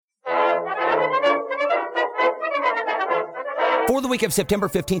For the week of September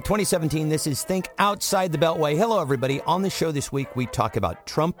 15th, 2017, this is Think Outside the Beltway. Hello, everybody. On the show this week, we talk about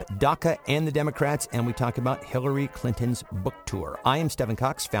Trump, DACA, and the Democrats, and we talk about Hillary Clinton's book tour. I am Stephen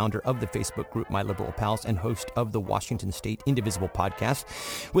Cox, founder of the Facebook group My Liberal Pals and host of the Washington State Indivisible podcast.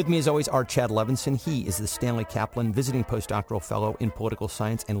 With me, as always, are Chad Levinson. He is the Stanley Kaplan Visiting Postdoctoral Fellow in Political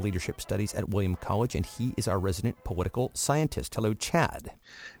Science and Leadership Studies at William College, and he is our resident political scientist. Hello, Chad.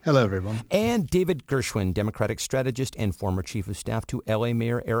 Hello, everyone. And David Gershwin, Democratic strategist and former chief of staff to L.A.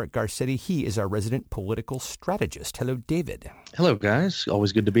 Mayor Eric Garcetti. He is our resident political strategist. Hello, David. Hello, guys.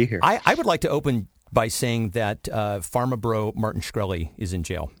 Always good to be here. I would like to open by saying that Pharma Bro Martin Shkreli is in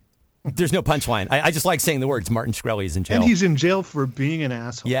jail. There's no punchline. I just like saying the words. Martin Shkreli is in jail. And he's in jail for being an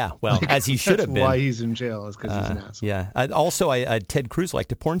asshole. Yeah, well, as he should have been. That's why he's in jail, is because he's an asshole. Yeah. Also, Ted Cruz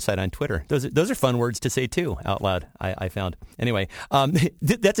liked a porn site on Twitter. Those are fun words to say, too, out loud, I found. Anyway,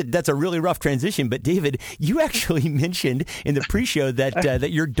 that's a really rough transition. But, David, you actually mentioned in the pre-show that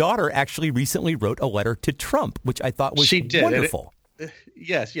your daughter actually recently wrote a letter to Trump, which I thought was wonderful.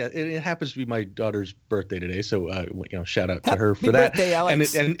 Yes, yeah. It happens to be my daughter's birthday today, so shout out to her for Happy that. Birthday,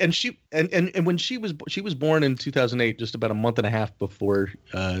 Alex. And when she was born in 2008, just about a month and a half before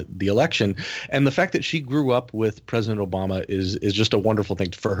the election, and the fact that she grew up with President Obama is just a wonderful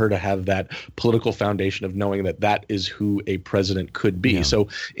thing for her to have that political foundation of knowing that is who a president could be. Yeah. So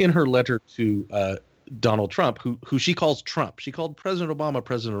in her letter to Donald Trump, who she calls Trump, she called President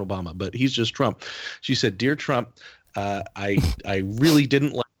Obama, but he's just Trump. She said, "Dear Trump, I really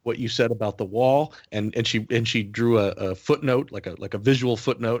didn't like what you said about the wall," and she drew a footnote, like a visual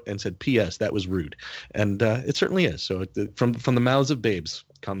footnote, and said, "P.S. That was rude," and it certainly is. So from the mouths of babes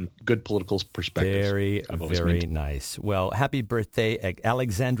come good political perspectives. Very, very nice. Well, happy birthday,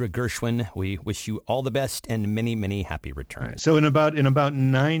 Alexandra Gershwin. We wish you all the best and many, many happy returns. Right. So in about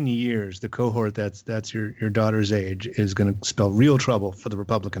 9 years, the cohort that's your daughter's age is going to spell real trouble for the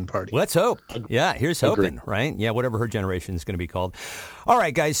Republican Party. Let's hope. Yeah, here's hoping, right? Yeah, whatever her generation is going to be called. All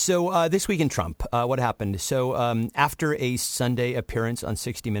right, guys. So this week in Trump, what happened? So after a Sunday appearance on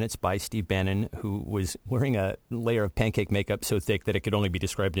 60 Minutes by Steve Bannon, who was wearing a layer of pancake makeup so thick that it could only be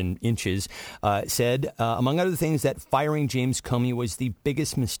described in inches, said, among other things, that firing James Comey was the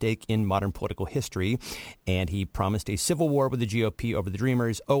biggest mistake in modern political history. And he promised a civil war with the GOP over the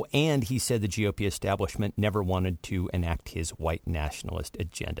Dreamers. Oh, and he said the GOP establishment never wanted to enact his white nationalist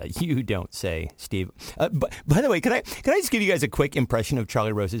agenda. You don't say, Steve. By the way, can I just give you guys a quick impression of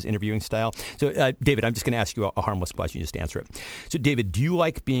Charlie Rose's interviewing style? So, David, I'm just going to ask you a harmless question. Just answer it. So, David, do you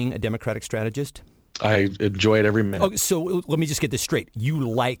like being a Democratic strategist? I enjoy it every minute. Oh, so let me just get this straight. You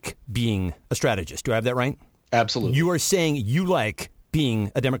like being a strategist. Do I have that right? Absolutely. You are saying you like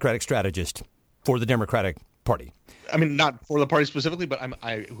being a Democratic strategist for the Democratic Party. I mean, not for the party specifically, but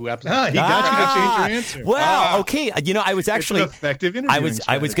who happens to... He got you to change your answer. Well, okay. I was actually... It's an effective interviewing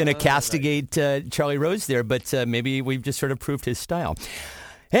I was going to castigate Charlie Rose there, but maybe we've just sort of proved his style.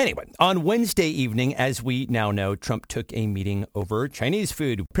 Anyway, on Wednesday evening, as we now know, Trump took a meeting over Chinese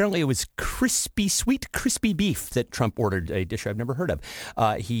food. Apparently, it was sweet, crispy beef that Trump ordered, a dish I've never heard of.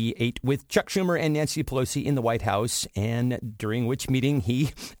 He ate with Chuck Schumer and Nancy Pelosi in the White House, and during which meeting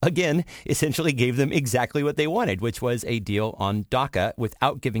he, again, essentially gave them exactly what they wanted, which was a deal on DACA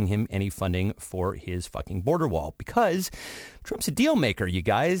without giving him any funding for his fucking border wall. Because Trump's a deal maker, you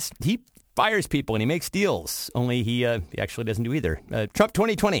guys. He fires people and he makes deals, only he actually doesn't do either. Trump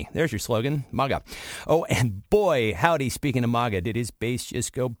 2020, there's your slogan, MAGA. Oh, and boy, howdy, speaking of MAGA, did his base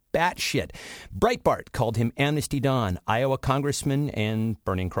just go batshit. Breitbart called him Amnesty Don. Iowa Congressman and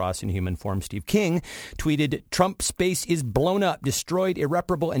Burning Cross in human form Steve King tweeted, Trump's base is blown up, destroyed,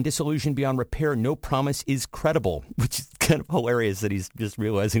 irreparable, and disillusioned beyond repair. No promise is credible, which is kind of hilarious that he's just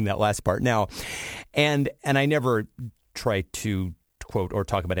realizing that last part now. And I never try to quote or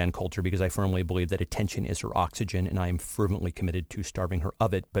talk about Ann Coulter because I firmly believe that attention is her oxygen and I am fervently committed to starving her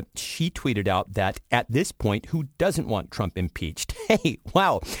of it. But she tweeted out that at this point, who doesn't want Trump impeached? Hey,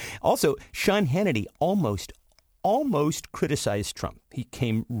 wow. Also, Sean Hannity almost criticized Trump. He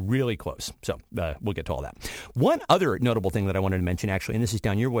came really close. So we'll get to all that. One other notable thing that I wanted to mention, actually, and this is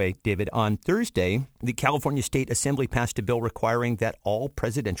down your way, David, on Thursday, the California State Assembly passed a bill requiring that all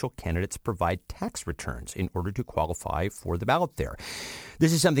presidential candidates provide tax returns in order to qualify for the ballot there.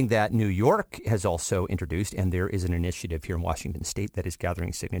 This is something that New York has also introduced, and there is an initiative here in Washington State that is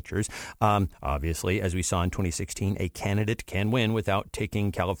gathering signatures. Obviously, as we saw in 2016, a candidate can win without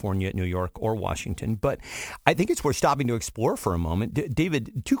taking California, New York, or Washington. But I think it's worth stopping to explore for a moment.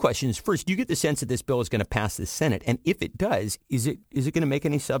 David, two questions. First, do you get the sense that this bill is going to pass the Senate? And if it does, is it going to make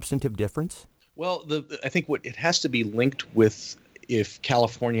any substantive difference? Well, I think what it has to be linked with if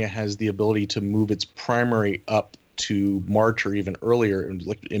California has the ability to move its primary up to March or even earlier,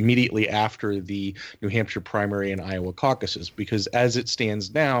 like immediately after the New Hampshire primary and Iowa caucuses, because as it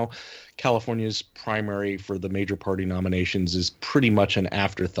stands now, California's primary for the major party nominations is pretty much an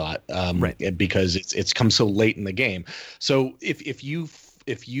afterthought, right, because it's come so late in the game. So if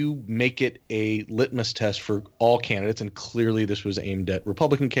you make it a litmus test for all candidates, and clearly this was aimed at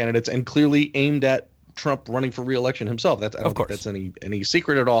Republican candidates and clearly aimed at Trump running for re-election himself. I don't think that's any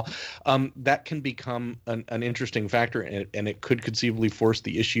secret at all. That can become an interesting factor, and it could conceivably force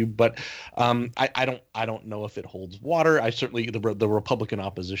the issue. But I don't know if it holds water. I certainly the Republican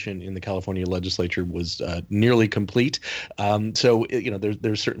opposition in the California legislature was nearly complete. So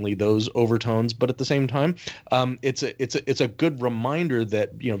there's certainly those overtones. But at the same time, it's a good reminder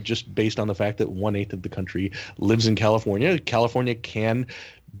that just based on the fact that 1/8 of the country lives in California, California can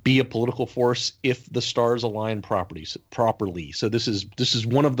be a political force if the stars align properly. So this is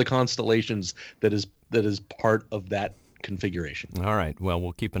one of the constellations that is part of that configuration. All right. Well,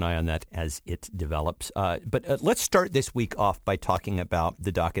 we'll keep an eye on that as it develops. But let's start this week off by talking about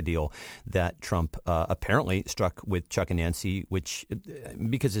the DACA deal that Trump apparently struck with Chuck and Nancy, which,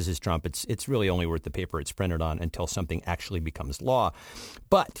 because this is Trump, it's really only worth the paper it's printed on until something actually becomes law.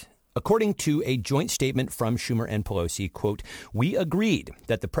 But according to a joint statement from Schumer and Pelosi, quote, "We agreed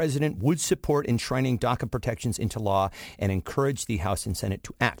that the president would support enshrining DACA protections into law and encourage the House and Senate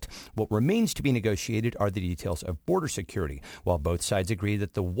to act. What remains to be negotiated are the details of border security. While both sides agree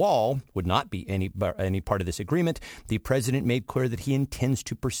that the wall would not be any part of this agreement, the president made clear that he intends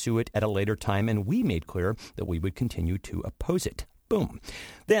to pursue it at a later time, and we made clear that we would continue to oppose it." Boom.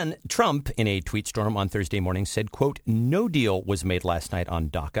 Then Trump, in a tweet storm on Thursday morning, said, quote, "No deal was made last night on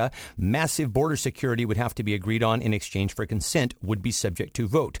DACA. Massive border security would have to be agreed on in exchange for consent would be subject to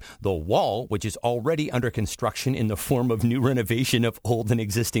vote. The wall, which is already under construction in the form of new renovation of old and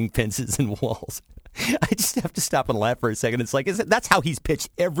existing fences and walls." I just have to stop and laugh for a second. It's like, that's how he's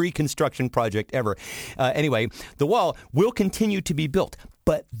pitched every construction project ever. Anyway, the wall will continue to be built.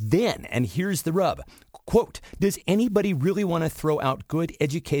 But then, and here's the rub, quote, "Does anybody really want to throw out good,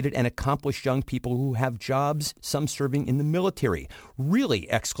 educated, and accomplished young people who have jobs, some serving in the military? Really,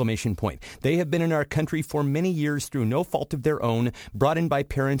 exclamation point. They have been in our country for many years through no fault of their own, brought in by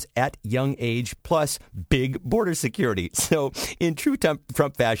parents at young age, plus big border security." So in true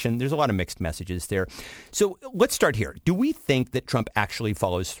Trump fashion, there's a lot of mixed messages there. So let's start here. Do we think that Trump actually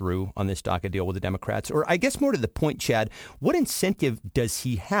follows through on this DACA deal with the Democrats? Or I guess more to the point, Chad, what incentive does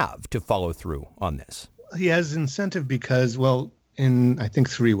he have to follow through on this? He has incentive because, well, in I think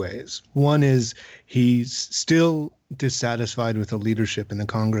 3 ways. One is he's still dissatisfied with the leadership in the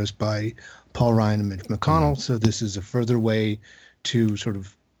Congress by Paul Ryan and Mitch McConnell. So this is a further way to sort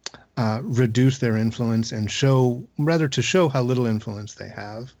of reduce their influence and show how little influence they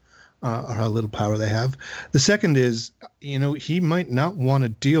have or how little power they have. The second is, he might not want to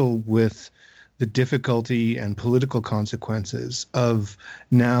deal with the difficulty and political consequences of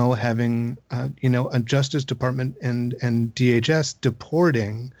now having, a Justice Department and DHS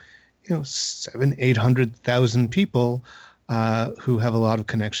deporting, 700,000-800,000 people who have a lot of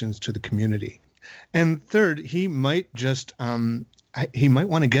connections to the community. And third, he might just he might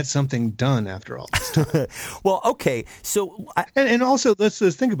want to get something done after all this time. Well, okay, so and also let's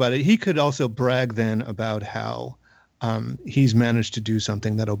think about it. He could also brag then about how he's managed to do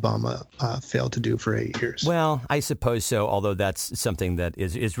something that Obama failed to do for 8 years. Well, I suppose so, although that's something that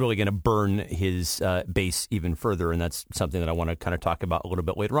is really going to burn his base even further, and that's something that I want to kind of talk about a little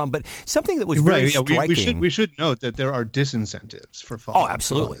bit later on. But something that was very striking. We should note that there are disincentives for following. Oh,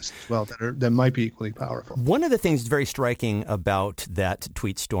 absolutely. As well, that might be equally powerful. One of the things very striking about that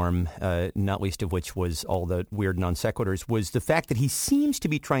tweet storm, not least of which was all the weird non sequiturs, was the fact that he seems to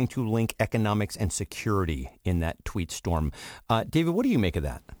be trying to link economics and security in that tweet storm. David, what do you make of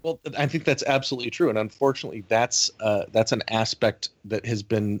that? Well, I think that's absolutely true. And unfortunately, that's an aspect that has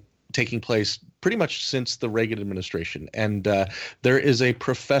been taking place pretty much since the Reagan administration. And there is a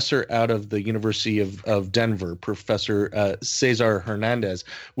professor out of the University of Denver, Professor Cesar Hernandez,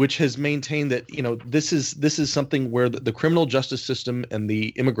 which has maintained that, this is something where the criminal justice system and the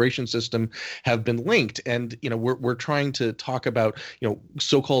immigration system have been linked. And, we're trying to talk about,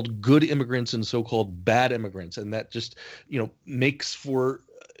 so-called good immigrants and so-called bad immigrants. And that just, makes for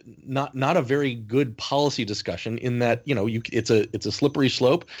not a very good policy discussion in that, it's a slippery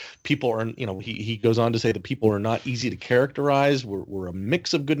slope. People are, he goes on to say that people are not easy to characterize. We're a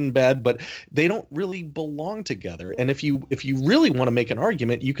mix of good and bad, but they don't really belong together. And if you really want to make an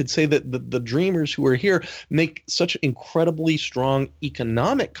argument, you could say that the dreamers who are here make such incredibly strong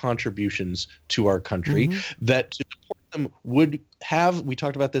economic contributions to our country that to support them would we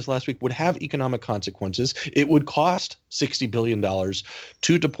talked about this last week, would have economic consequences. It would cost $60 billion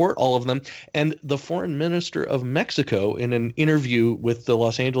to deport all of them. And the foreign minister of Mexico, in an interview with the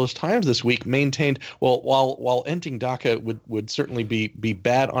Los Angeles Times this week, maintained, well, while ending DACA would certainly be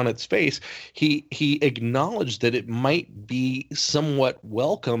bad on its face, he acknowledged that it might be somewhat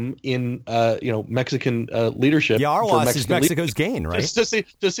welcome in Mexican leadership. Yeah, our loss is Mexico's gain, right? Just to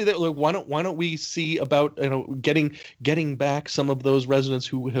see that, look, why don't we see about getting back some of those residents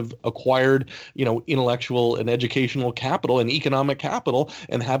who have acquired intellectual and educational capital and economic capital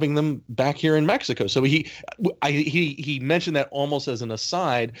and having them back here in Mexico. So he mentioned that almost as an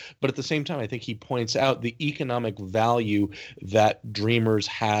aside, but at the same time, I think he points out the economic value that dreamers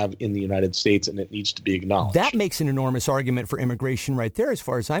have in the United States, and it needs to be acknowledged. That makes an enormous argument for immigration right there, as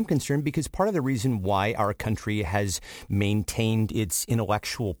far as I'm concerned, because part of the reason why our country has maintained its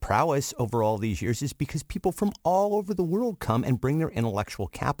intellectual prowess over all these years is because people from all over the world come and bring their intellectual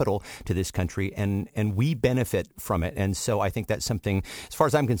capital to this country, and we benefit from it. And so I think that's something, as far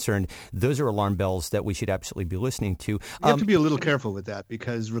as I'm concerned, those are alarm bells that we should absolutely be listening to. You have to be a little careful with that,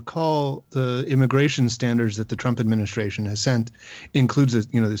 because recall the immigration standards that the Trump administration has sent includes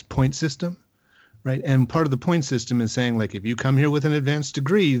this point system, right? And part of the point system is saying, like, if you come here with an advanced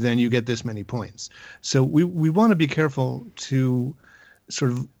degree, then you get this many points. So we want to be careful to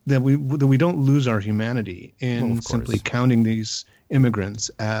sort of that we don't lose our humanity in simply counting these immigrants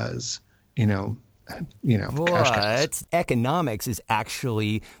as cash cows. Economics is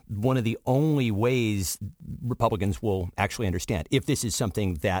actually one of the only ways Republicans will actually understand. If this is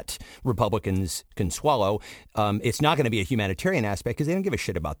something that Republicans can swallow, it's not going to be a humanitarian aspect because they don't give a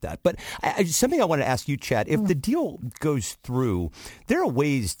shit about that. But something I want to ask you, Chad, if the deal goes through, there are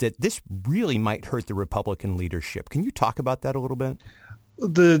ways that this really might hurt the Republican leadership. Can you talk about that a little bit?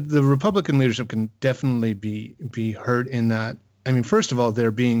 The Republican leadership can definitely be hurt in that. I mean, first of all, they're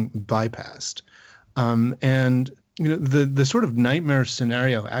being bypassed. And the sort of nightmare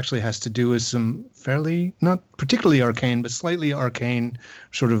scenario actually has to do with some fairly, not particularly arcane, but slightly arcane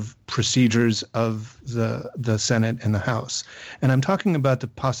sort of procedures of the Senate and the House. And I'm talking about the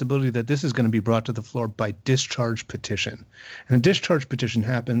possibility that this is going to be brought to the floor by discharge petition. And a discharge petition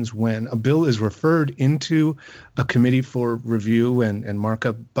happens when a bill is referred into a committee for review and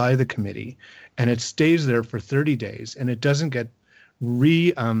markup by the committee, and it stays there for 30 days, and it doesn't get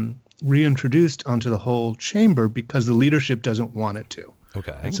reintroduced onto the whole chamber because the leadership doesn't want it to.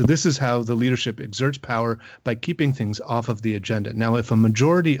 Okay. And so this is how the leadership exerts power, by keeping things off of the agenda. Now, if a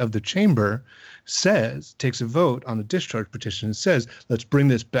majority of the chamber takes a vote on a discharge petition and says, let's bring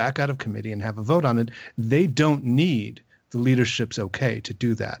this back out of committee and have a vote on it, they don't need the leadership's okay to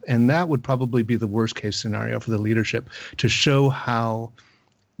do that. And that would probably be the worst case scenario for the leadership, to show how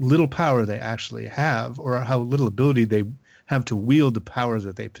little power they actually have, or how little ability they have to wield the power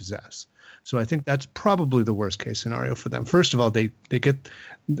that they possess. So I think that's probably the worst case scenario for them. First of all, they're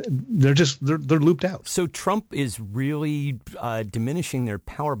looped out. So Trump is really diminishing their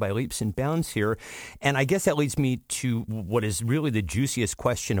power by leaps and bounds here. And I guess that leads me to what is really the juiciest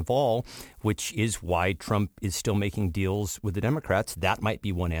question of all, which is why Trump is still making deals with the Democrats. That might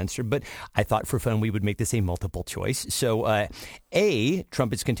be one answer, but I thought for fun we would make this a multiple choice. So A,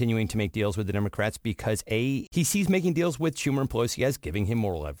 Trump is continuing to make deals with the Democrats because A, he sees making deals with Schumer and Pelosi as giving him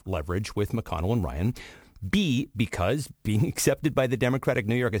more leverage with McConnell and Ryan. B, because being accepted by the Democratic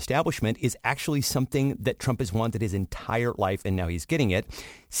New York establishment is actually something that Trump has wanted his entire life, and now he's getting it.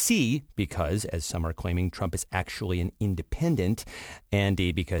 C, because, as some are claiming, Trump is actually an independent. And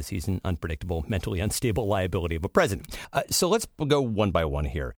D, because he's an unpredictable, mentally unstable liability of a president. So let's go one by one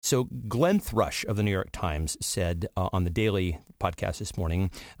here. So Glenn Thrush of the New York Times said on the Daily podcast this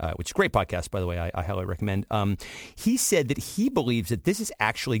morning, which is a great podcast, by the way, I highly recommend. He said that he believes that this is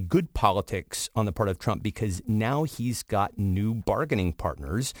actually good politics on the part of Trump, because now he's got new bargaining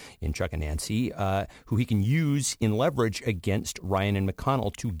partners in Chuck and Nancy who he can use in leverage against Ryan and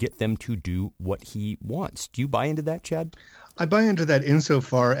McConnell to get them to do what he wants. Do you buy into that, Chad? I buy into that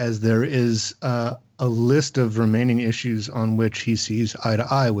insofar as there is a list of remaining issues on which he sees eye to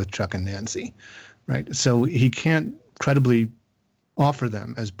eye with Chuck and Nancy, right? So he can't credibly offer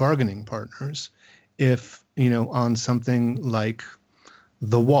them as bargaining partners if, on something like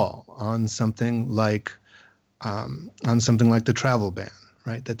the wall, on something like the travel ban,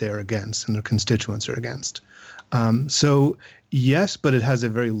 right, that they're against and their constituents are against. So yes, but it has a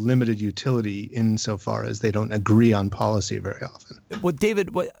very limited utility insofar as they don't agree on policy very often. Well,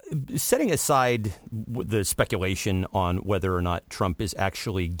 David, setting aside the speculation on whether or not Trump is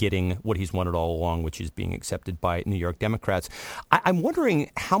actually getting what he's wanted all along, which is being accepted by New York Democrats, I'm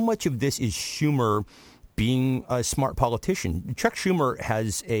wondering how much of this is Schumer being a smart politician. Chuck Schumer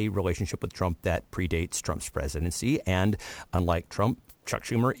has a relationship with Trump that predates Trump's presidency, and unlike Trump, Chuck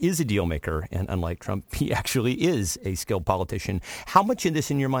Schumer is a deal maker, and unlike Trump, he actually is a skilled politician. How much of this,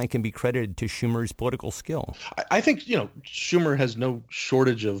 in your mind, can be credited to Schumer's political skill? I think, Schumer has no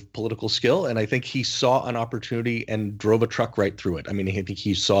shortage of political skill, and I think he saw an opportunity and drove a truck right through it. I mean, I think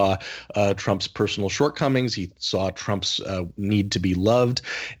he saw Trump's personal shortcomings. He saw Trump's need to be loved,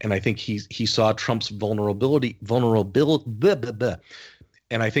 and I think he saw Trump's vulnerability.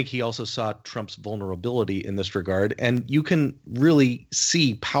 And I think he also saw Trump's vulnerability in this regard. And you can really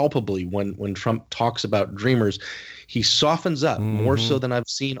see palpably when Trump talks about Dreamers, he softens up more so than I've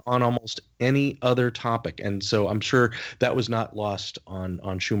seen on almost any other topic. And so I'm sure that was not lost on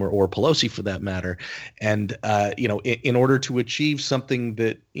Schumer or Pelosi for that matter. And, in order to achieve something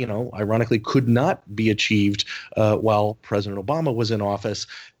that, ironically could not be achieved while President Obama was in office,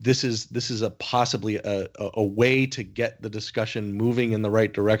 this is possibly a way to get the discussion moving in the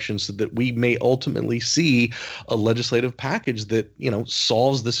right direction so that we may ultimately see a legislative package that,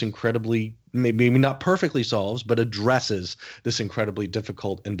 solves this incredibly, maybe not perfectly solves, but addresses this incredibly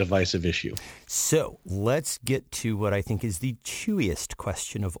difficult and divisive issue. So let's get to what I think is the chewiest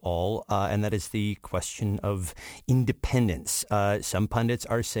question of all, and that is the question of independence. Some pundits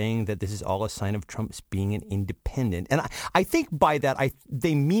are saying that this is all a sign of Trump's being an independent. And I think by that,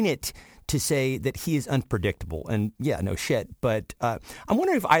 they mean it to say that he is unpredictable. And yeah, no shit. But I'm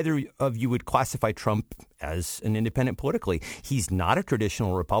wondering if either of you would classify Trump as an independent politically. He's not a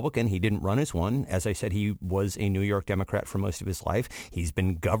traditional Republican. He didn't run as one. As I said, he was a New York Democrat for most of his life. He's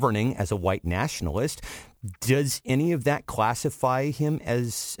been governing as a white nationalist. Does any of that classify him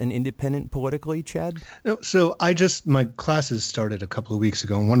as an independent politically, Chad? No, so my classes started a couple of weeks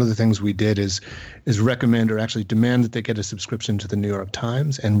ago, and one of the things we did is recommend or actually demand that they get a subscription to the New York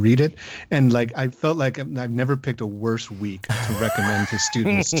Times and read it. And I felt like I've never picked a worse week to recommend to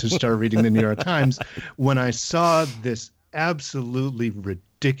students to start reading the New York Times when I saw this absolutely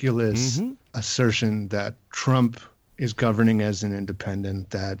ridiculous assertion that Trump is governing as an independent,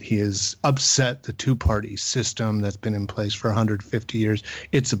 that he has upset the two-party system that's been in place for 150 years.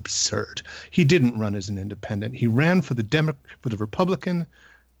 It's absurd. He didn't run as an independent. He ran for the Republican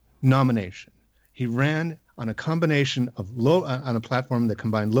nomination. He ran on a combination of on a platform that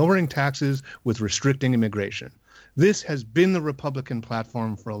combined lowering taxes with restricting immigration. This has been the Republican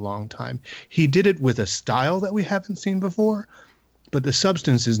platform for a long time. He did it with a style that we haven't seen before, but the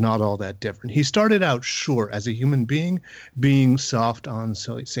substance is not all that different. He started out, sure, as a human being soft on,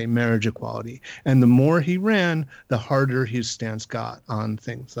 say, marriage equality. And the more he ran, the harder his stance got on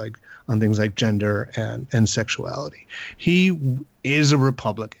things like gender and sexuality. He is a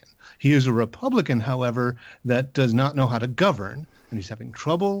Republican. He is a Republican, however, that does not know how to govern, and he's having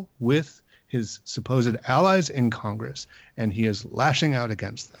trouble with his supposed allies in Congress, and he is lashing out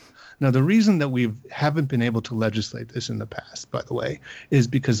against them. Now, the reason that we haven't been able to legislate this in the past, by the way, is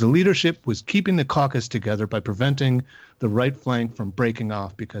because the leadership was keeping the caucus together by preventing the right flank from breaking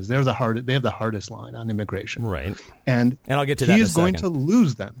off, because they have the hardest line on immigration. Right. And I'll get to that in a second. He is going to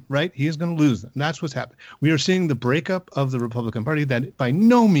lose them, right? He is going to lose them. That's what's happening. We are seeing the breakup of the Republican Party that by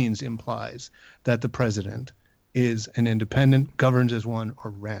no means implies that the president is an independent, governs as one,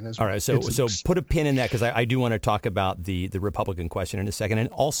 or ran as one. All right, so put a pin in that, because I do want to talk about the Republican question in a second. And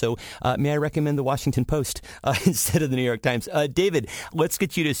also, may I recommend the Washington Post instead of the New York Times? David, let's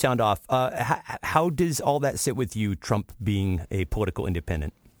get you to sound off. How does all that sit with you, Trump being a political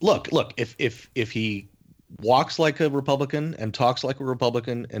independent? Look, if he walks like a Republican and talks like a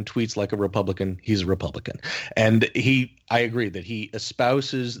Republican and tweets like a Republican, he's a Republican. And I agree that he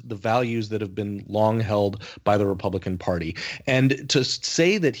espouses the values that have been long held by the Republican Party. And to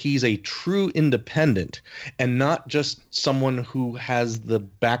say that he's a true independent and not just someone who has the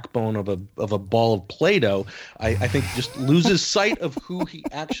backbone of a ball of Play-Doh, I think just loses sight of who he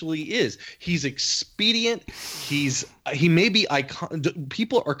actually is. He's expedient. He may be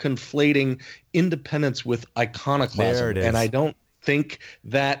people are conflating independence with iconoclasm. There it is. And I don't think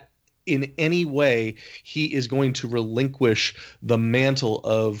that in any way he is going to relinquish the mantle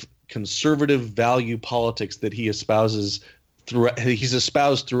of conservative value politics that he espouses he's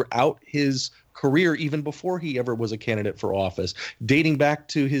espoused throughout his career, even before he ever was a candidate for office, dating back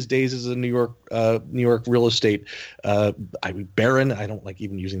to his days as a New York real estate baron. I don't like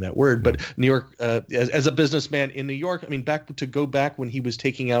even using that word, but New York as a businessman in New York. I mean, back when he was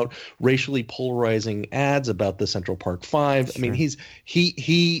taking out racially polarizing ads about the Central Park Five. Sure. I mean,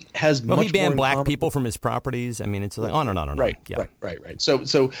 he has much. He banned black people from his properties. I mean, it's like on and on and on. Right.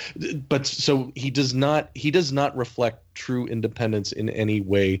 So he does not reflect true independence in any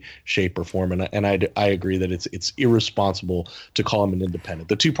way, shape, or form. And And I agree that it's irresponsible to call him an independent.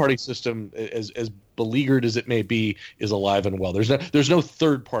 The two-party system, as beleaguered as it may be, is alive and well. There's no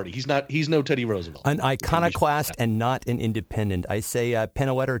third party. He's no Teddy Roosevelt. An iconoclast and not an independent. I say pen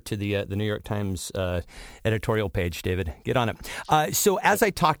a letter to the New York Times editorial page, David. Get on it. So as I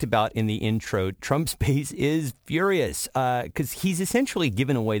talked about in the intro, Trump's base is furious because he's essentially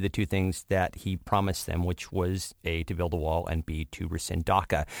given away the two things that he promised them, which was A, to build a wall, and B, to rescind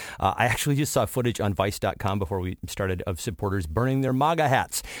DACA. I actually just saw footage on Vice.com before we started of supporters burning their MAGA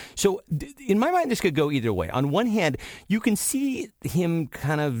hats. So in my mind, this could go either way. On one hand, you can see him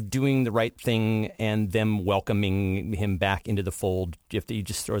kind of doing the right thing and them welcoming him back into the fold if he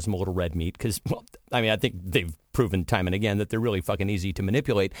just throws them a little red meat. Because, well, I mean, I think they've proven time and again that they're really fucking easy to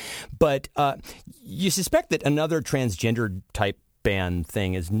manipulate. But you suspect that another transgender type ban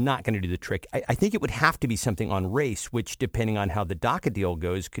thing is not going to do the trick. I think it would have to be something on race, which, depending on how the DACA deal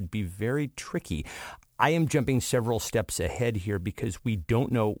goes, could be very tricky. I am jumping several steps ahead here because we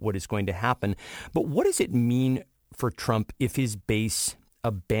don't know what is going to happen. But what does it mean for Trump if his base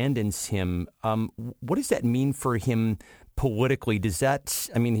abandons him? What does that mean for him politically? Does that,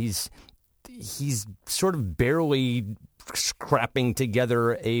 I mean, he's sort of barely scrapping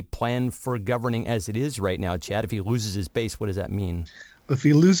together a plan for governing as it is right now. Chad, if he loses his base, what does that mean? If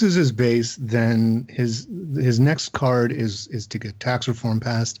he loses his base, then his next card is to get tax reform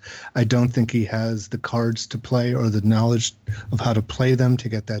passed. I don't think he has the cards to play or the knowledge of how to play them to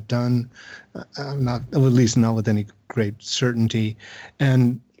get that done. Not, at least not with any great certainty.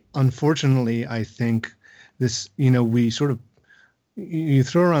 And unfortunately, I think this, we sort of, you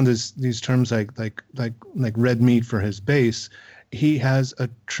throw around these terms like red meat for his base. He has a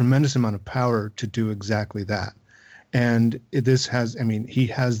tremendous amount of power to do exactly that. And he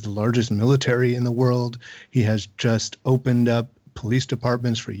has the largest military in the world. He has just opened up police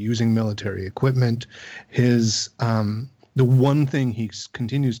departments for using military equipment. The one thing he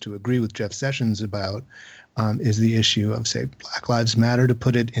continues to agree with Jeff Sessions about is the issue of, say, Black Lives Matter, to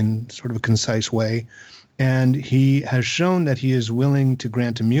put it in sort of a concise way. And he has shown that he is willing to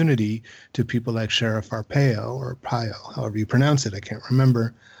grant immunity to people like Sheriff Arpaio, or Paio, however you pronounce it, I can't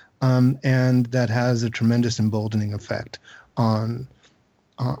remember. And that has a tremendous emboldening effect on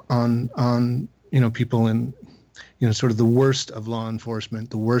people in sort of the worst of law enforcement,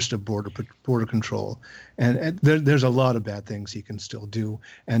 the worst of border control, and there's a lot of bad things he can still do.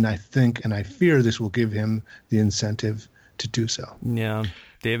 And I think and I fear this will give him the incentive to do so. Yeah,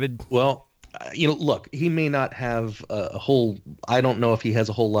 David. Well, look, he may not have I don't know if he has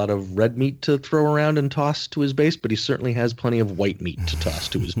a whole lot of red meat to throw around and toss to his base, but he certainly has plenty of white meat to toss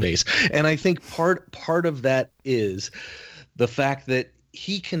to his base. And I think part of that is the fact that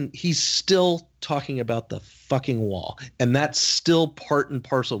he's still talking about the fucking wall. And that's still part and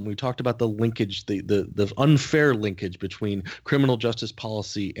parcel. When we talked about the linkage, the unfair linkage between criminal justice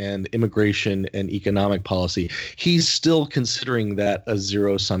policy and immigration and economic policy, he's still considering that a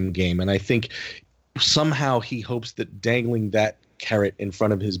zero-sum game. And I think somehow he hopes that dangling that carrot in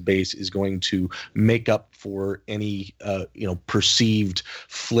front of his base is going to make up for any perceived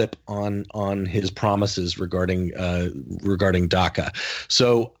flip on his promises regarding DACA.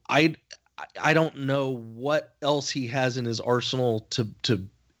 So I don't know what else he has in his arsenal to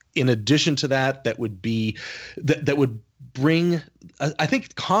in addition to that would be that would bring. I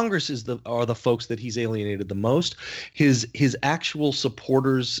think Congress are the folks that he's alienated the most. His actual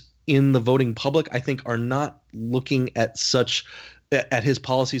supporters in the voting public, I think, are not looking at his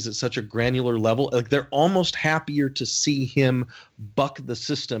policies at such a granular level. Like, they're almost happier to see him buck the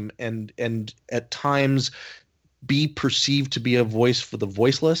system and at times be perceived to be a voice for the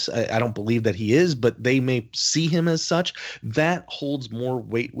voiceless. I don't believe that he is, but they may see him as such. That holds more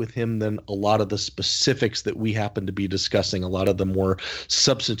weight with him than a lot of the specifics that we happen to be discussing, a lot of the more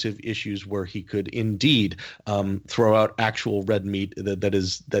substantive issues where he could indeed throw out actual red meat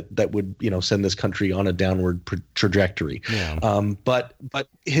that would send this country on a downward trajectory. Yeah. But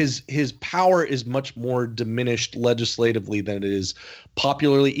his power is much more diminished legislatively than it is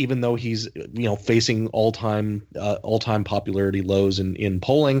popularly, even though he's facing all-time popularity lows in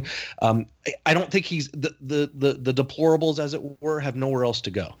polling. I don't think he's the deplorables, as it were, have nowhere else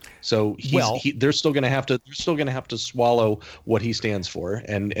to go. So they're still going to have to swallow what he stands for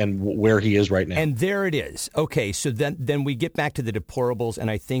and where he is right now. And there it is. Okay, so then we get back to the deplorables,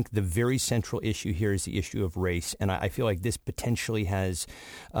 and I think the very central issue here is the issue of race. And I feel like this potentially has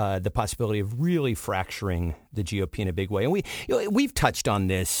the possibility of really fracturing the GOP in a big way. And we've touched on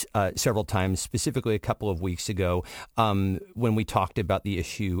this several times, specifically a couple of weeks ago when we talked about the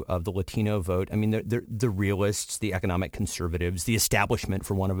issue of the Latino Latino vote. I mean, the realists, the economic conservatives, the establishment,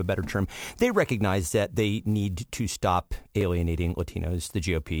 for want of a better term, they recognize that they need to stop alienating Latinos, the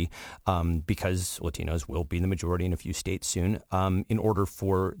GOP, because Latinos will be the majority in a few states soon, in order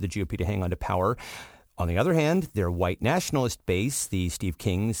for the GOP to hang on to power. On the other hand, their white nationalist base, the Steve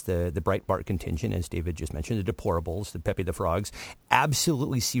Kings, the Breitbart contingent, as David just mentioned, the deplorables, the Pepe the Frogs,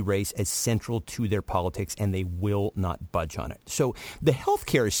 absolutely see race as central to their politics, and they will not budge on it. So the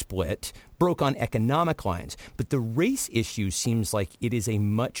healthcare split broke on economic lines, but the race issue seems like it is a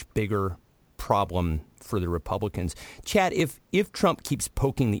much bigger problem for the Republicans. Chad, if Trump keeps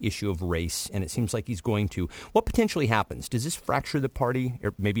poking the issue of race, and it seems like he's going to, what potentially happens? Does this fracture the party,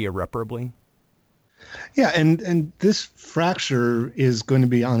 or maybe irreparably? Yeah, and this fracture is going to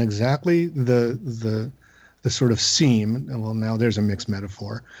be on exactly the sort of seam. Well, now there's a mixed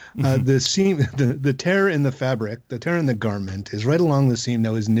metaphor. The seam, the tear in the fabric, the tear in the garment, is right along the seam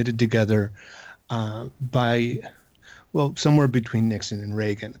that was knitted together by, well, somewhere between Nixon and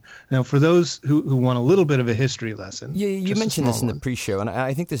Reagan. Now, for those who want a little bit of a history lesson, you mentioned this in the pre-show, and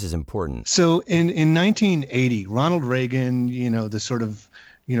I think this is important. So in 1980, Ronald Reagan, the sort of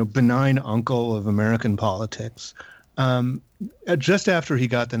benign uncle of American politics. Just after he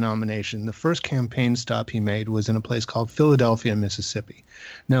got the nomination, the first campaign stop he made was in a place called Philadelphia, Mississippi.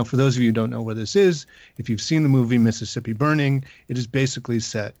 Now, for those of you who don't know where this is, if you've seen the movie Mississippi Burning, it is basically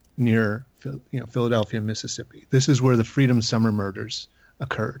set near Philadelphia, Mississippi. This is where the Freedom Summer murders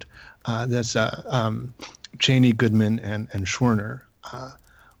occurred. That's Cheney, Goodman, and Schwerner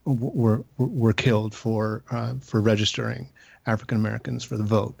were killed for registering African Americans for the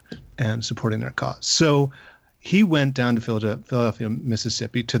vote and supporting their cause. So he went down to Philadelphia,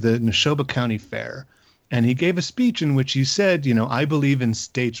 Mississippi, to the Neshoba County Fair, and he gave a speech in which he said, I believe in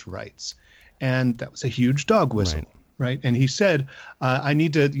states' rights. And that was a huge dog whistle, right? And he said, I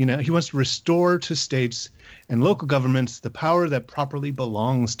need to, he wants to restore to states and local governments the power that properly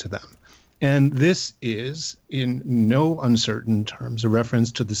belongs to them. And this is, in no uncertain terms, a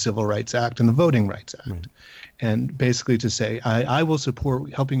reference to the Civil Rights Act and the Voting Rights Act. Right. And basically to say, I will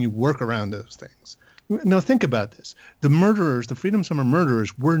support helping you work around those things. Now, think about this. The murderers, the Freedom Summer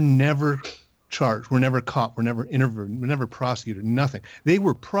murderers, were never charged, were never caught, were never interviewed, were never prosecuted, nothing. They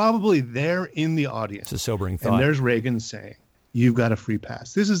were probably there in the audience. It's a sobering thought. And there's Reagan saying, you've got a free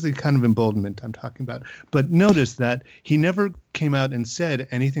pass. This is the kind of emboldenment I'm talking about. But notice that he never came out and said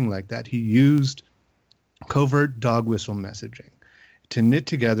anything like that. He used covert dog whistle messaging to knit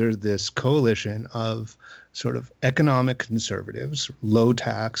together this coalition of sort of economic conservatives, low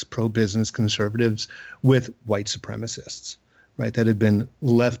tax, pro-business conservatives with white supremacists, right, that had been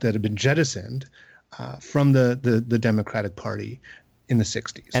jettisoned from the Democratic Party in the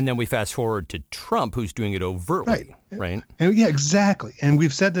 60s. And then we fast forward to Trump, who's doing it overtly, right? And yeah, exactly. And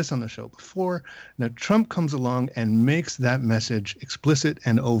we've said this on the show before. Now, Trump comes along and makes that message explicit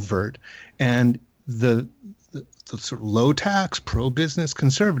and overt. And the sort of low tax, pro-business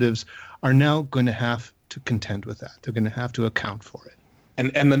conservatives are now going to have to contend with that. They're going to have to account for it.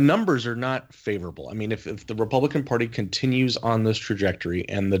 And the numbers are not favorable. I mean, if the Republican Party continues on this trajectory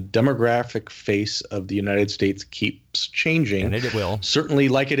and the demographic face of the United States keeps changing, and it will, certainly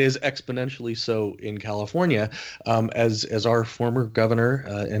like it is exponentially so in California, as our former governor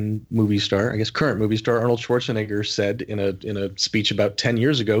and movie star, I guess current movie star Arnold Schwarzenegger said in a speech about 10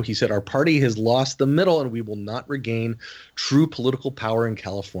 years ago, he said, our party has lost the middle and we will not regain true political power in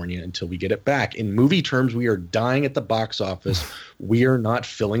California until we get it back. In movie terms, we are dying at the box office. We are not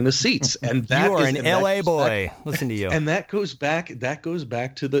filling the seats. And that you are an LA boy. Listen to you. And that goes back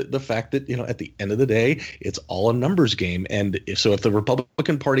to the fact that, at the end of the day, it's all a numbers game. And if the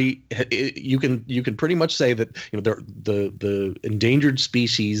Republican Party, you can pretty much say that, the endangered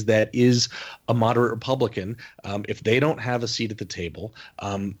species that is a moderate Republican, if they don't have a seat at the table,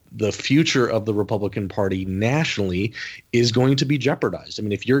 the future of the Republican Party nationally is going to be jeopardized. I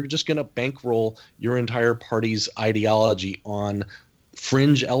mean, if you're just going to bankroll your entire party's ideology on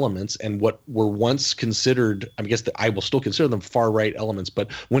fringe elements and what were once considered, I guess I will still consider them far right elements, but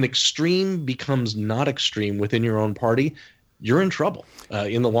when extreme becomes not extreme within your own party, you're in trouble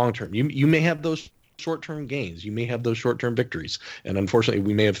in the long term. You may have those short-term gains. You may have those short-term victories. And unfortunately,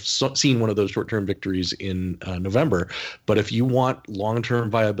 we may have seen one of those short-term victories in November. But if you want long-term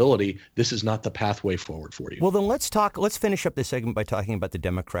viability, this is not the pathway forward for you. Well, then let's finish up this segment by talking about the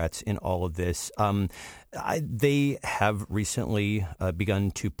Democrats in all of this. They have recently begun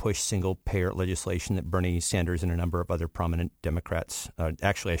to push single-payer legislation that Bernie Sanders and a number of other prominent Democrats,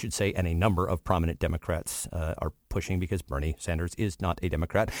 actually, I should say, and a number of prominent Democrats are pushing because Bernie Sanders is not a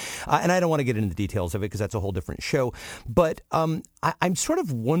Democrat. And I don't want to get into the details of it because that's a whole different show. But I'm sort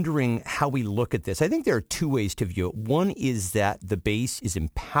of wondering how we look at this. I think there are two ways to view it. One is that the base is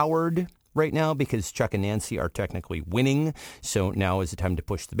empowered right now because Chuck and Nancy are technically winning. So now is the time to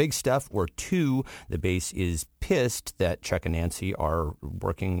push the big stuff. Or two, the base is pissed that Chuck and Nancy are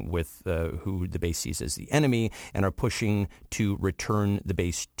working with who the base sees as the enemy and are pushing to return the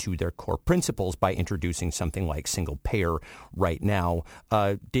base to their core principles by introducing something like single payer right now.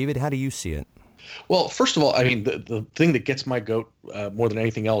 David, how do you see it? Well, first of all, I mean, the thing that gets my goat more than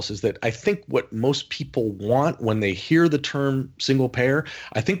anything else is that I think what most people want when they hear the term single payer,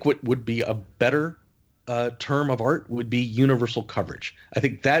 I think what would be a better term of art would be universal coverage. I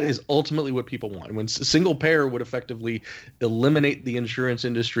think that is ultimately what people want. When single payer would effectively eliminate the insurance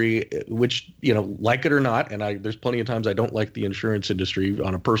industry, which, you know, like it or not, and there's plenty of times I don't like the insurance industry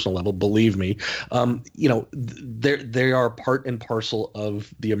on a personal level, believe me, you know, they are part and parcel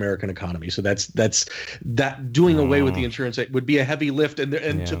of the American economy. So that doing away with the insurance would be a heavy lift,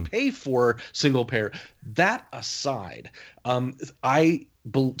 and to pay for single payer. That aside, I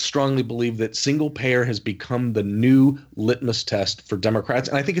strongly believe that single payer has become the new litmus test for Democrats.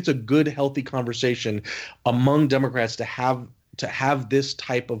 And I think it's a good, healthy conversation among Democrats to have this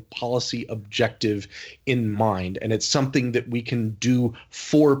type of policy objective in mind. And it's something that we can do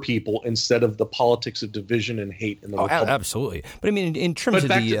for people instead of the politics of division and hate in the Republic. Absolutely. But I mean, in terms of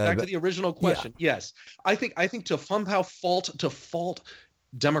back to the original question, yes. I think to somehow fault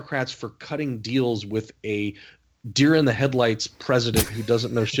Democrats for cutting deals with a deer in the headlights president who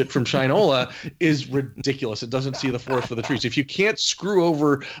doesn't know shit from Shinola is ridiculous. It doesn't see the forest for the trees. If you can't screw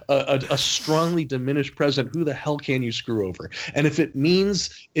over a strongly diminished president, who the hell can you screw over? And if it means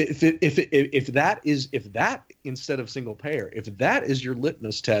if that instead of single payer, if that is your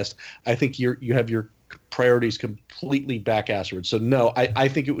litmus test, I think you have your priorities completely back-asswards. So no, I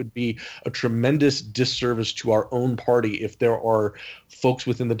think it would be a tremendous disservice to our own party if there are folks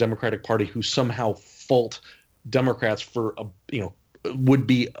within the Democratic Party who somehow fault Democrats for would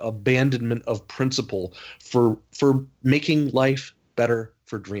be abandonment of principle for making life better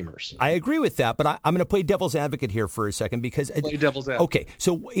for dreamers. I agree with that, but I'm going to play devil's advocate here for a second because play devil's advocate. Okay,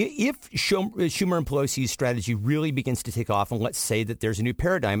 so if Schumer and Pelosi's strategy really begins to take off, and let's say that there's a new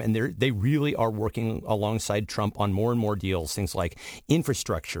paradigm, and they really are working alongside Trump on more and more deals, things like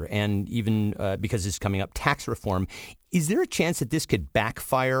infrastructure, and even because it's coming up, tax reform. Is there a chance that this could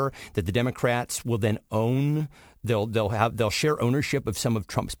backfire? That the Democrats will then own? They'll share ownership of some of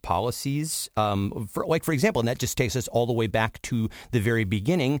Trump's policies. For example, and that just takes us all the way back to the very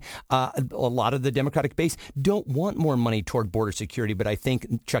beginning. A lot of the Democratic base don't want more money toward border security, but I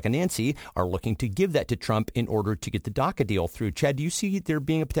think Chuck and Nancy are looking to give that to Trump in order to get the DACA deal through. Chad, do you see there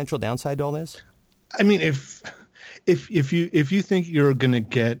being a potential downside to all this? I mean, if you think you're going to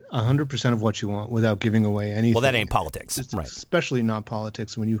get 100% of what you want without giving away anything, well, that ain't politics, right? Especially not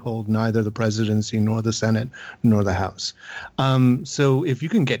politics when you hold neither the presidency nor the Senate nor the House. So if you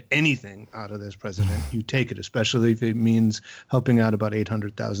can get anything out of this president, you take it, especially if it means helping out about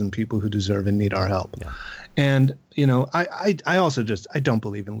 800,000 people who deserve and need our help. Yeah. And I also I don't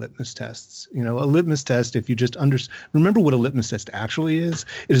believe in litmus tests. A litmus test, if you just remember what a litmus test actually is,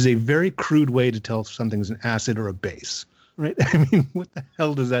 it is a very crude way to tell if something's an acid or a base. Right? I mean, what the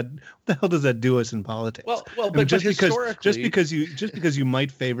hell does that do us in politics? Well, but just because you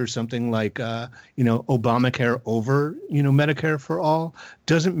might favor something like Obamacare over Medicare for all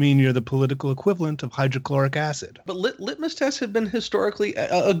doesn't mean you're the political equivalent of hydrochloric acid. But litmus tests have been historically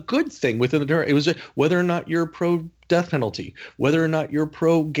a good thing within the. It was whether or not you're pro death penalty, whether or not you're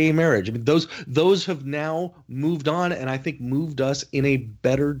pro gay marriage. I mean, those have now moved on, and I think moved us in a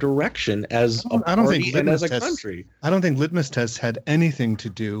better direction as a party and as a country. I don't think litmus tests had anything to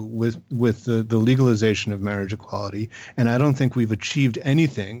do with the legalization of marriage equality, and I don't think we've achieved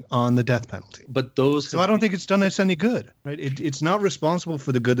anything on the death penalty. But so I don't think it's done us any good. Right? It's not responsible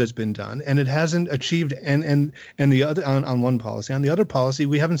for the good that's been done, and it hasn't achieved and the other on one policy. On the other policy,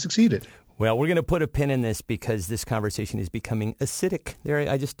 we haven't succeeded. Well, we're going to put a pin in this because this conversation is becoming acidic. There,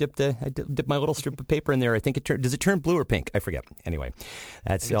 I just dipped my little strip of paper in there. I think does it turn blue or pink? I forget. Anyway,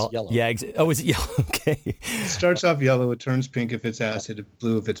 that's all. Yellow. Yeah. Oh, is it yellow? Okay. It starts off yellow. It turns pink if it's acid.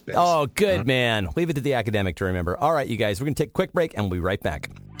 Blue if it's base. Oh, good man. Leave it to the academic to remember. All right, you guys, we're going to take a quick break and we'll be right back.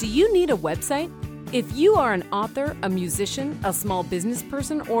 Do you need a website? If you are an author, a musician, a small business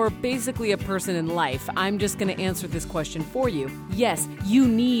person, or basically a person in life, I'm just going to answer this question for you. Yes, you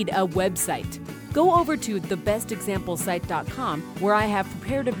need a website. Go over to thebestexamplesite.com, where I have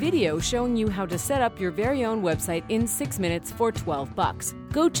prepared a video showing you how to set up your very own website in 6 minutes for $12.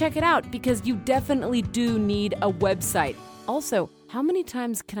 Go check it out because you definitely do need a website. Also, how many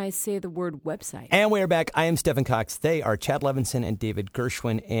times can I say the word website? And we're back. I am Stephen Cox. They are Chad Levinson and David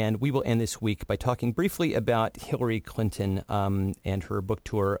Gershwin. And we will end this week by talking briefly about Hillary Clinton and her book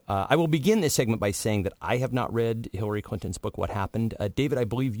tour. I will begin this segment by saying that I have not read Hillary Clinton's book, What Happened. David, I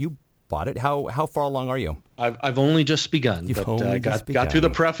believe you bought it. How far along are you? I've only just begun. You've but only got through the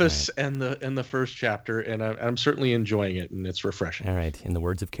preface and the first chapter, and I'm certainly enjoying it, and it's refreshing. All right, in the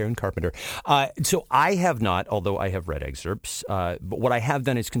words of Karen Carpenter. So I have not, although I have read excerpts, but what I have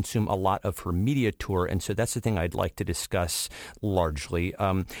done is consume a lot of her media tour, and so that's the thing I'd like to discuss largely.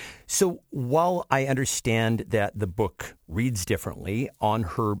 So while I understand that the book reads differently on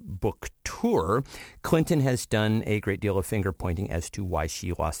her book tour, Clinton has done a great deal of finger pointing as to why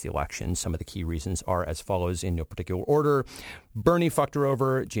she lost the election. Some of the key reasons are as follows in no particular order. Bernie fucked her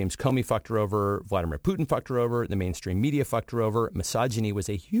over. James Comey fucked her over. Vladimir Putin fucked her over. The mainstream media fucked her over. Misogyny was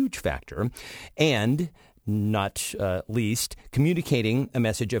a huge factor. And not least, communicating a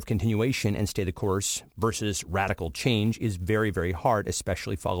message of continuation and stay the course versus radical change is very, very hard,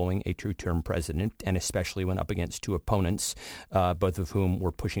 especially following a true-term president and especially when up against two opponents, both of whom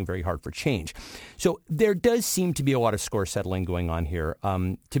were pushing very hard for change. So there does seem to be a lot of score settling going on here.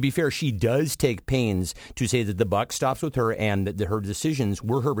 To be fair, she does take pains to say that the buck stops with her and that her decisions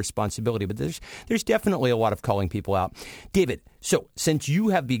were her responsibility. But there's definitely a lot of calling people out. David, so since you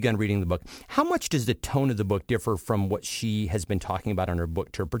have begun reading the book, how much does the tone of the book differ from what she has been talking about on her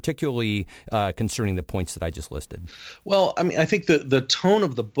book tour, particularly concerning the points that I just listed? Well, I mean, I think the tone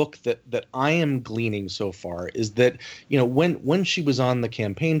of the book that I am gleaning so far is that, you know, when she was on the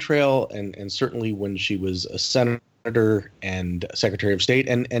campaign trail and certainly when she was a senator and Secretary of State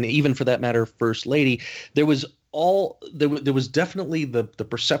and even for that matter, First Lady, there was definitely the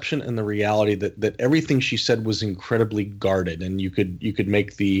perception and the reality that everything she said was incredibly guarded, and you could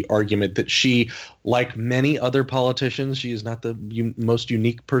make the argument that she, like many other politicians, she is not the most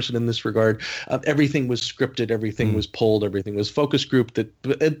unique person in this regard. Everything was scripted, everything was pulled, everything was focus grouped.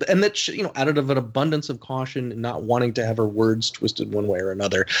 That she, you know, out of an abundance of caution, and not wanting to have her words twisted one way or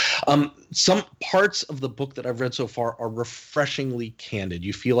another. Some parts of the book that I've read so far are refreshingly candid.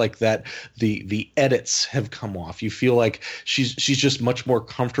 You feel like that the edits have come off. You feel like she's just much more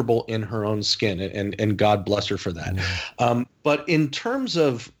comfortable in her own skin, and God bless her for that. But in terms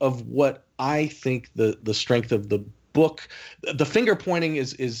of what I think the strength of the book, the finger pointing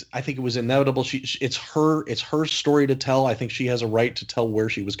is I think it was inevitable. It's her story to tell. I think she has a right to tell where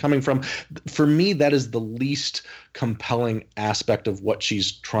she was coming from. For me, that is the least compelling aspect of what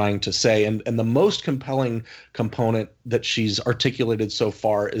she's trying to say, and the most compelling component that she's articulated so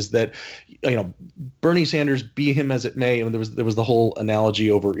far is that, you know, Bernie Sanders, be him as it may, and there was the whole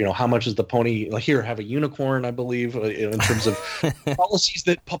analogy over, you know, how much is the pony, like, here, have a unicorn, I believe, in terms of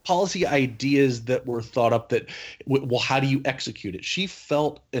policy ideas that were thought up that, well, how do you execute it? She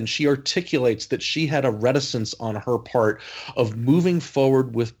felt, and she articulates that she had a reticence on her part of moving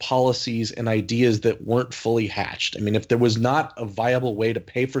forward with policies and ideas that weren't fully hatched. I mean, if there was not a viable way to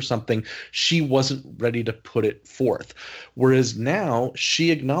pay for something, she wasn't ready to put it forth. Whereas now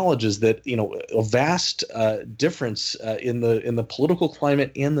she acknowledges that, you know, a vast difference in the political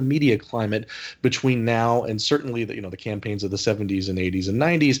climate and the media climate between now and certainly the campaigns of the 70s and 80s and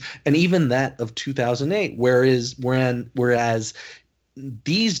 90s, and even that of 2008. Whereas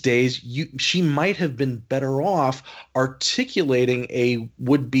these days, she might have been better off articulating a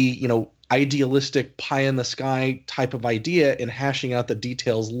would-be, you know, idealistic pie in the sky type of idea and hashing out the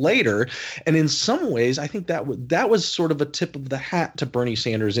details later. And in some ways, I think that was sort of a tip of the hat to Bernie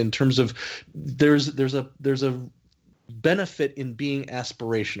Sanders in terms of there's a benefit in being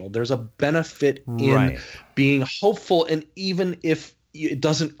aspirational. There's a benefit in being hopeful, and even if it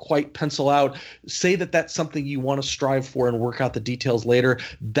doesn't quite pencil out, say that that's something you want to strive for and work out the details later.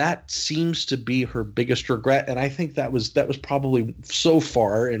 That seems to be her biggest regret, and I think that was probably so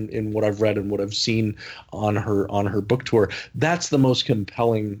far in what I've read and what I've seen on her book tour, that's the most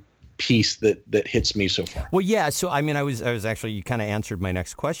compelling piece that hits me so far. Well, yeah. So, I mean, I was actually, you kind of answered my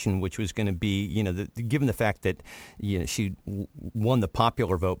next question, which was going to be, you know, given the fact that, you know, she won the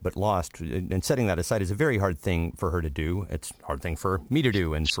popular vote but lost, and setting that aside is a very hard thing for her to do. It's a hard thing for me to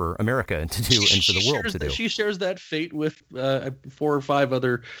do, and for America to do, and for the world to do. She shares that fate with 4 or 5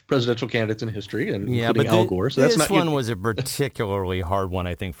 other presidential candidates in history, and including Al Gore. So this one was a particularly hard one,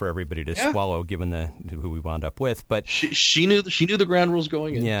 I think, for everybody to swallow, given who we wound up with. But she knew the ground rules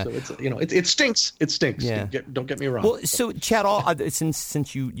going in. Yeah. So it stinks. It stinks. Yeah. Don't get me wrong. Well, so Chad,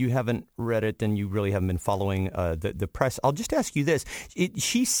 since you haven't read it and you really haven't been following the press, I'll just ask you this.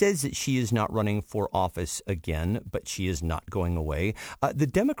 She says that she is not running for office again, but she is not going away. The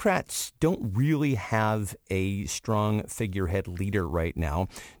Democrats don't really have a strong figurehead leader right now.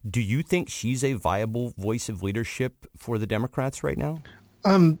 Do you think she's a viable voice of leadership for the Democrats right now?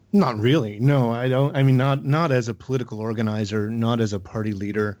 Not really. No, I don't. I mean, not as a political organizer, not as a party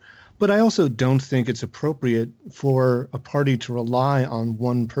leader. But I also don't think it's appropriate for a party to rely on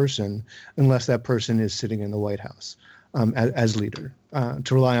one person unless that person is sitting in the White House as leader,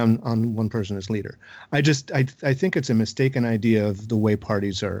 to rely on one person as leader. I think it's a mistaken idea of the way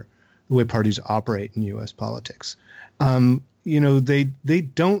parties operate in U.S. politics. They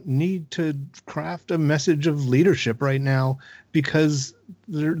don't need to craft a message of leadership right now because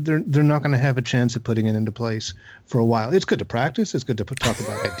they're not going to have a chance at putting it into place for a while. It's good to practice. It's good to talk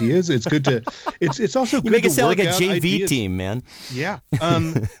about ideas. It's good to. It's also good you make to it sound work like a JV ideas. team, man. Yeah,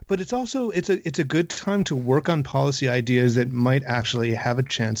 but it's a good time to work on policy ideas that might actually have a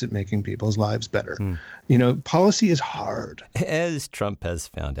chance at making people's lives better. Policy is hard, as Trump has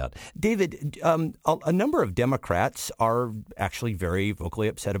found out. David, a number of Democrats are actually very vocally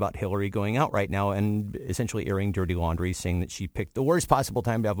upset about Hillary going out right now and essentially airing dirty laundry, saying that she picked the worst possible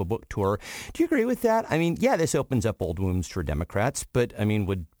time to have a book tour. Do you agree with that? I mean, yeah, this opens up old wounds for Democrats, but I mean,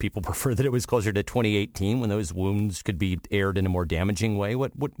 would people prefer that it was closer to 2018 when those wounds could be aired in a more damaging way?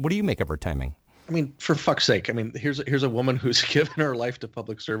 What do you make of her timing? I mean, for fuck's sake. I mean, here's a woman who's given her life to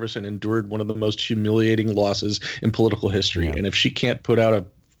public service and endured one of the most humiliating losses in political history. Yeah. And if she can't put out a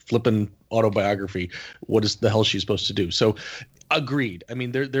flippin' autobiography, what is the hell she's supposed to do? So, agreed. I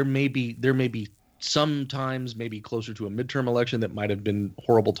mean, there may be sometimes maybe closer to a midterm election that might have been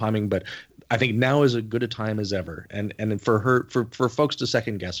horrible timing, but I think now is as good a time as ever. And for folks to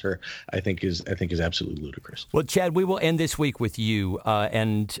second guess her, I think is absolutely ludicrous. Well, Chad, we will end this week with you.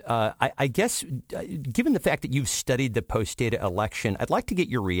 I guess given the fact that you've studied the post-data election, I'd like to get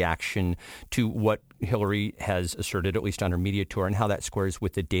your reaction to what Hillary has asserted, at least on her media tour, and how that squares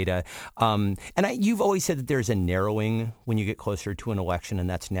with the data. You've always said that there's a narrowing when you get closer to an election, and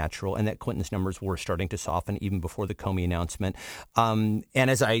that's natural, and that Clinton's numbers were starting to soften even before the Comey announcement. And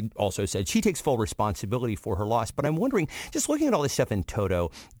as I also said, she takes full responsibility for her loss. But I'm wondering, just looking at all this stuff in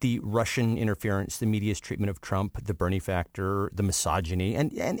toto, the Russian interference, the media's treatment of Trump, the Bernie factor, the misogyny,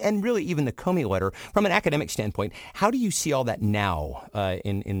 and really even the Comey letter, from an academic standpoint, how do you see all that now? How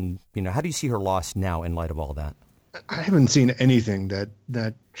do you see her loss now in light of all that? I haven't seen anything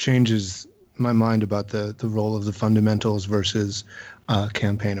that changes my mind about the role of the fundamentals versus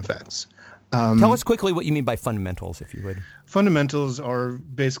campaign effects. Tell us quickly what you mean by fundamentals, if you would. Fundamentals are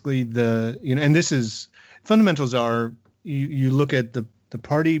basically fundamentals are, you look at the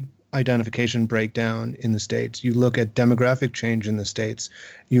party identification breakdown in the states, you look at demographic change in the states,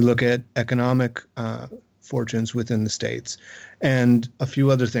 you look at economic fortunes within the states, and a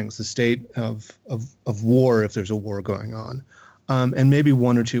few other things, the state of war, if there's a war going on, and maybe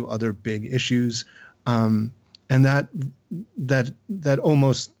one or two other big issues. And that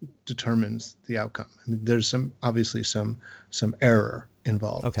almost determines the outcome. I mean, there's obviously some error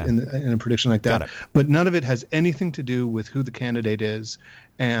involved in a prediction like that, but none of it has anything to do with who the candidate is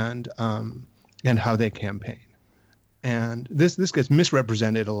and how they campaign. And this gets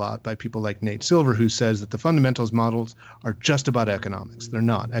misrepresented a lot by people like Nate Silver, who says that the fundamentals models are just about economics. They're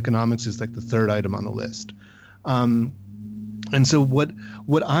not. Economics is like the third item on the list. And so what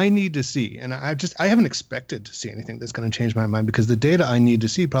I need to see, and I haven't expected to see anything that's going to change my mind, because the data I need to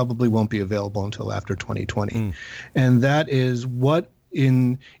see probably won't be available until after 2020. And that is what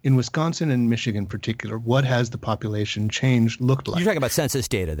in Wisconsin and Michigan in particular, what has the population change looked like? You're talking about census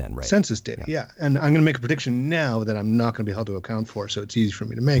data then, right? Census data, yeah. And I'm going to make a prediction now that I'm not going to be held to account for, so it's easy for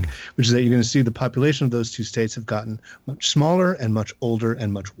me to make, which is that you're going to see the population of those two states have gotten much smaller and much older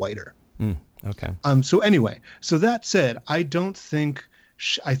and much whiter. Okay. So that said, I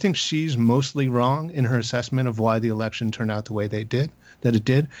think she's mostly wrong in her assessment of why the election turned out the way it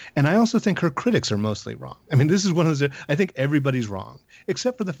did. And I also think her critics are mostly wrong. I mean, this is one of those, I think everybody's wrong,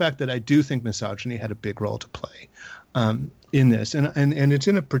 except for the fact that I do think misogyny had a big role to play in this. And it's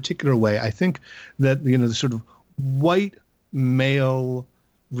in a particular way. I think that, the sort of white male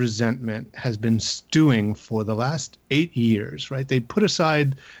resentment has been stewing for the last 8 years, right? They put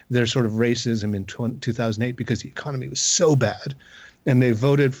aside their sort of racism in 2008 because the economy was so bad, and they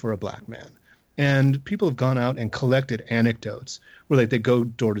voted for a black man. And people have gone out and collected anecdotes where they go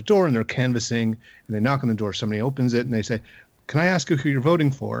door to door and they're canvassing, and they knock on the door, somebody opens it, and they say, "Can I ask you who you're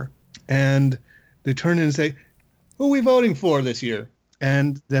voting for?" And they turn in and say, "Who are we voting for this year?"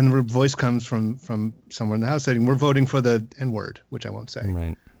 And then the voice comes from someone in the House saying, we're voting for the N-word, which I won't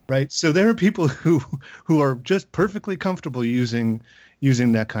say. Right. So there are people who are just perfectly comfortable using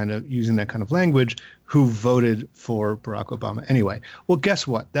that kind of language who voted for Barack Obama anyway. Well, guess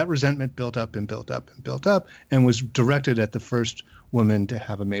what? That resentment built up and built up and built up and was directed at the first woman to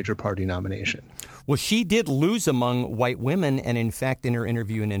have a major party nomination. Well, she did lose among white women, and in fact, in her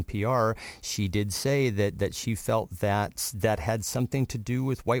interview in NPR, she did say that she felt that had something to do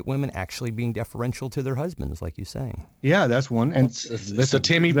with white women actually being deferential to their husbands, like you say. Yeah, that's one. And it's the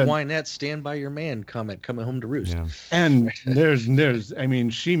Tammy Wynette "Stand by your man" comment coming home to roost. Yeah. And there's, I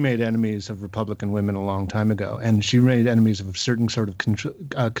mean, she made enemies of Republican women a long time ago, and she made enemies of a certain sort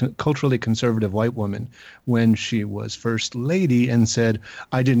of culturally conservative white woman when she was first lady and said,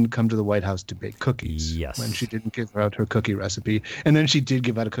 I didn't come to the White House to bake cookies. Yes. When she didn't give out her cookie recipe. And then she did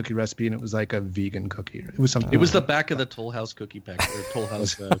give out a cookie recipe, and it was like a vegan cookie. It was something. It was the back of the Toll House cookie pack, or Toll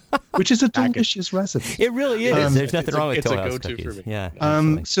House. Which is a delicious recipe. It really is. There's nothing wrong with Toll House go-to cookies. for me.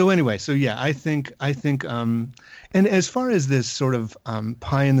 Yeah. So anyway, I think, and as far as this sort of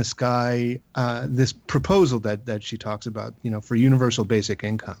pie in the sky, this proposal that she talks about, for universal basic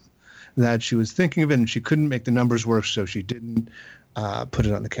income, that she was thinking of it and she couldn't make the numbers work, so she didn't put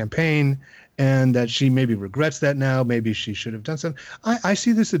it on the campaign, and that she maybe regrets that now. Maybe she should have done something. I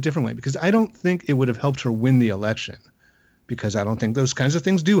see this a different way, because I don't think it would have helped her win the election, because I don't think those kinds of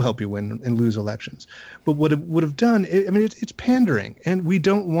things do help you win and lose elections. But what it would have done, it's pandering, and we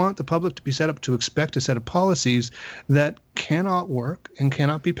don't want the public to be set up to expect a set of policies that cannot work and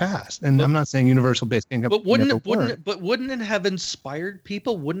cannot be passed. And I'm not saying universal basic income. But wouldn't it have inspired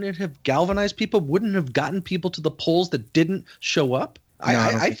people? Wouldn't it have galvanized people? Wouldn't it have gotten people to the polls that didn't show up? No,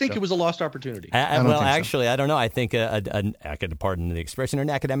 I think it was a lost opportunity. Actually, I don't know. I think pardon the expression, an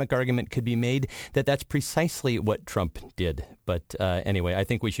academic argument could be made that that's precisely what Trump did. But anyway, I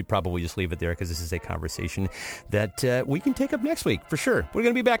think we should probably just leave it there, because this is a conversation that we can take up next week for sure. We're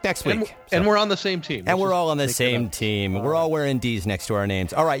going to be back next week. And we're on the same team. And we're all on the same team. We're all wearing D's next to our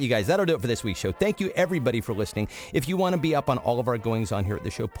names. All right, you guys, that'll do it for this week's show. Thank you, everybody, for listening. If you want to be up on all of our goings on here at the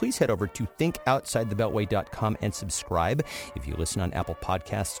show, please head over to thinkoutsidethebeltway.com and subscribe. If you listen on Apple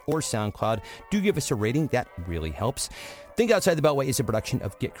Podcasts or SoundCloud, do give us a rating. That really helps. Think Outside the Beltway is a production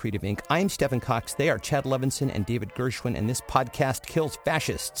of Get Creative Inc. I'm Stephen Cox. They are Chad Levinson and David Gershwin, and this podcast kills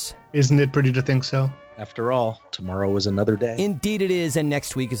fascists. Isn't it pretty to think so? After all, tomorrow is another day. Indeed it is, and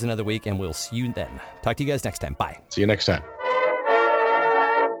next week is another week, and we'll see you then. Talk to you guys next time. Bye. See you next time.